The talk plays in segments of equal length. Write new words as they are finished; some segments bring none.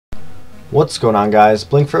What's going on, guys?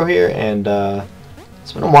 blinkFRO here, and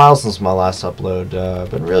it's been a while since my last upload. I've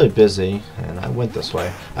been really busy, and I went this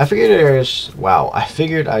way. I figured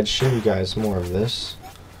I'd show you guys more of this,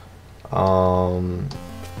 because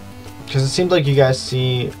it seemed like you guys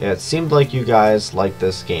like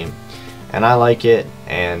this game, and I like it,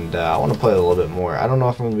 and I want to play it a little bit more. I don't know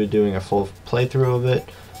if I'm going to be doing a full playthrough of it,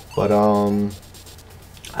 but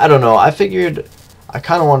I don't know. I figured I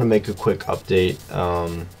kind of want to make a quick update.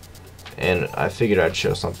 And I figured I'd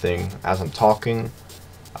show something as I'm talking.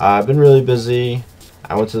 I've been really busy.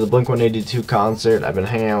 I went to the Blink-182 concert. I've been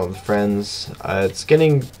hanging out with friends. It's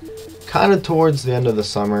getting kind of towards the end of the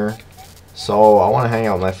summer, so I want to hang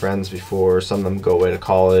out with my friends before some of them go away to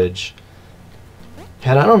college.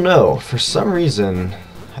 And I don't know, for some reason,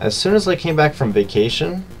 as soon as I came back from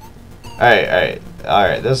vacation... Alright,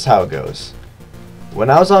 this is how it goes.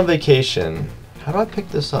 When I was on vacation... How do I pick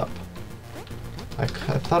this up? I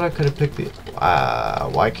thought I could have picked the...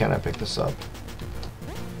 why can't I pick this up?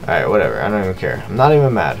 Alright, whatever. I don't even care. I'm not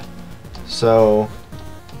even mad. So,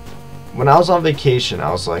 when I was on vacation,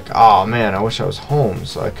 I was like, oh man, I wish I was home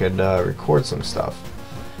so I could record some stuff.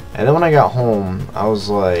 And then when I got home, I was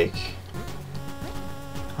like,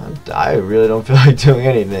 I really don't feel like doing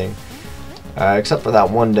anything. Except for that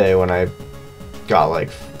one day when I got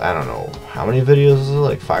like, I don't know, how many videos was it?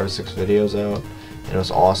 Like 5 or 6 videos out. And it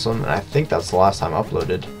was awesome, and I think that's the last time I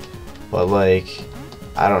uploaded. But like,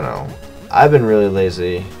 I don't know. I've been really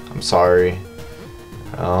lazy. I'm sorry.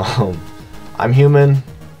 I'm human.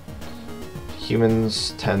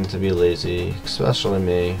 Humans tend to be lazy, especially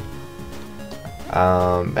me.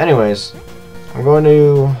 Anyways, I'm going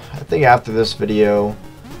to, I think after this video,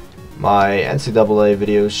 my NCAA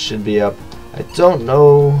videos should be up. I don't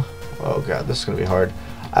know. Oh god, this is gonna be hard.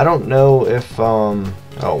 I don't know if oh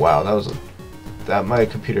wow, my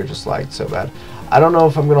computer just lagged so bad. I don't know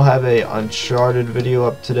if I'm gonna have a Uncharted video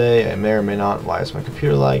up today. I may or may not. Why is my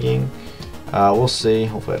computer lagging? We'll see.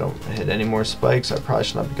 Hopefully I don't hit any more spikes. I probably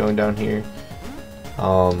should not be going down here.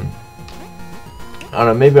 I don't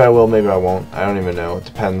know, maybe I will, maybe I won't. I don't even know. It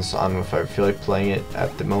depends on if I feel like playing it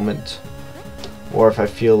at the moment, or if I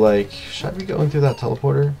feel like, should I be going through that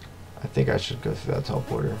teleporter? I think I should go through that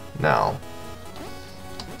teleporter. No.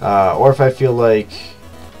 Or if I feel like,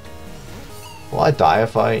 will I die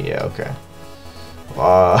if I... Yeah, okay.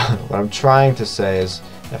 What I'm trying to say is,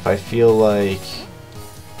 if I feel like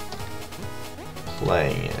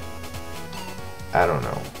playing it, I don't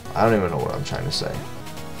know. I don't even know what I'm trying to say.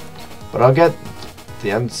 But I'll get the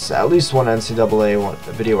at least one NCAA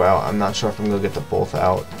video out. I'm not sure if I'm going to get the both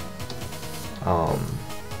out.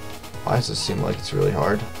 Why does this seem like it's really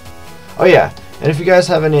hard? Oh yeah, and if you guys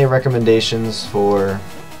have any recommendations for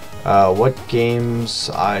what games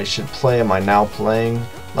I should play, am I now playing,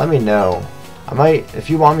 let me know. I might, if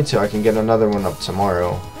you want me to, I can get another one up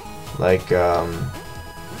tomorrow. Like,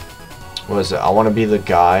 what is it? I Want to Be the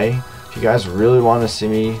Guy. If you guys really want to see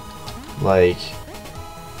me, like,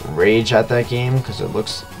 rage at that game, because it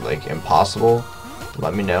looks, like, impossible,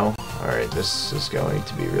 let me know. Alright, this is going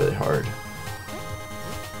to be really hard.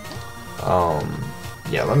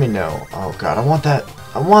 Yeah, let me know. Oh god, I want that!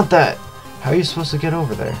 I want that! How are you supposed to get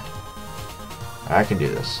over there? I can do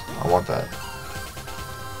this. I want that.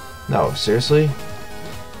 No, seriously?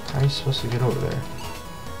 How are you supposed to get over there?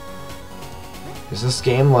 Is this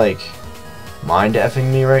game, like, mind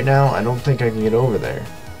effing me right now? I don't think I can get over there.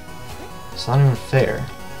 It's not even fair.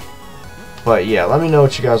 But yeah, let me know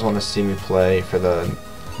what you guys want to see me play for the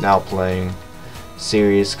Now Playing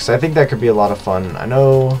series, because I think that could be a lot of fun.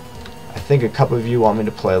 I think a couple of you want me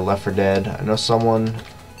to play Left 4 Dead. I know someone,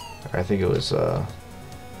 or I think it was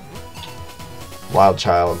Wild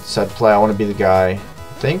Child, said play I Want to Be the Guy, I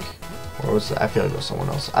think, or was it? I feel like it was someone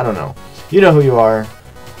else. I don't know. You know who you are.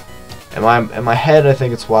 In my head, I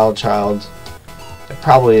think it's Wild Child. It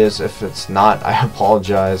probably is. If it's not, I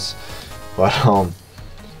apologize. But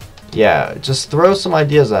yeah, just throw some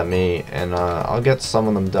ideas at me, and I'll get some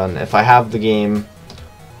of them done if I have the game,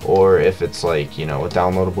 or if it's like, you know, a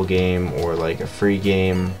downloadable game or like a free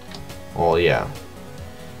game. Well, yeah.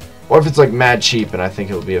 Or if it's like mad cheap and I think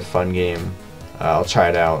it would be a fun game. I'll try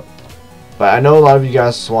it out. But I know a lot of you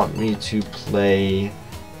guys want me to play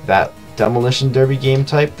that Demolition Derby game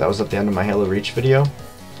type that was at the end of my Halo Reach video.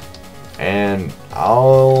 And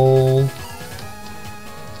I'll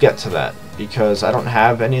get to that, because I don't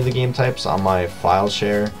have any of the game types on my file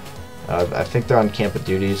share. I think they're on Camp of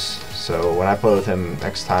Duties, so when I play with him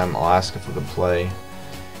next time, I'll ask if we can play.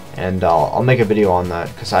 And I'll make a video on that,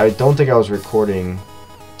 because I don't think I was recording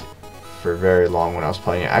for very long when I was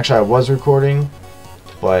playing it. Actually, I was recording,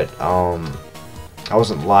 but I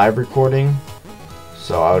wasn't live recording,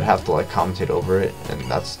 so I would have to like commentate over it, and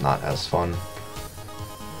that's not as fun.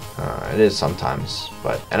 It is sometimes,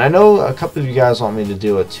 and I know a couple of you guys want me to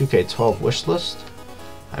do a 2K12 wish list.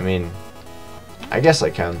 I mean, I guess I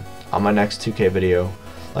can on my next 2K video,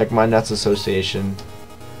 like my Nets Association.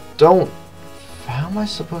 How am I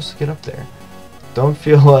supposed to get up there? Don't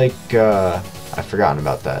feel like I've forgotten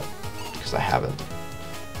about that, because I haven't.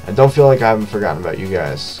 And don't feel like I haven't forgotten about you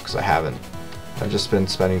guys, because I haven't. I've just been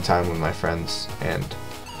spending time with my friends, and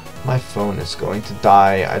my phone is going to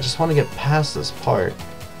die. I just want to get past this part.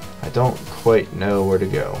 I don't quite know where to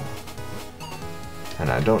go.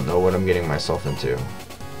 And I don't know what I'm getting myself into.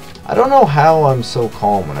 I don't know how I'm so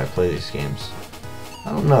calm when I play these games.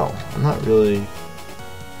 I don't know. I'm not really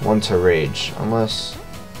one to rage, unless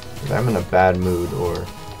I'm in a bad mood or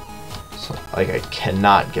like I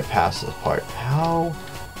cannot get past this part. How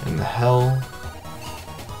in the hell?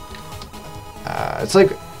 It's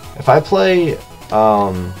like if I play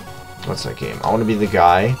what's that game? I Want to Be the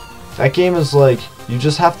Guy. That game is like you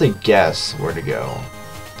just have to guess where to go,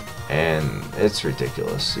 and it's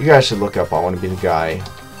ridiculous. You guys should look up I Want to Be the Guy.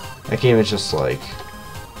 That game is just like,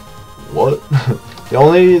 what? The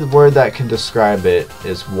only word that can describe it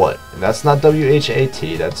is what. And that's not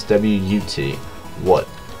W-H-A-T, that's W-U-T. What?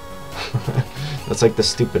 That's like the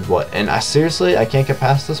stupid what. And seriously, I can't get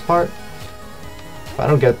past this part? If I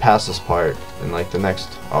don't get past this part, then like the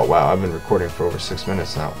next... Oh wow, I've been recording for over 6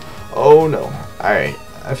 minutes now. Oh no. Alright,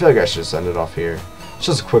 I feel like I should just end it off here. It's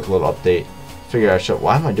just a quick little update. Figure I should...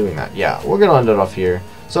 Why am I doing that? Yeah, we're gonna end it off here.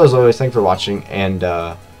 So as always, thanks for watching, and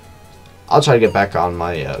I'll try to get back on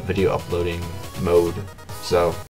my video uploading mode. So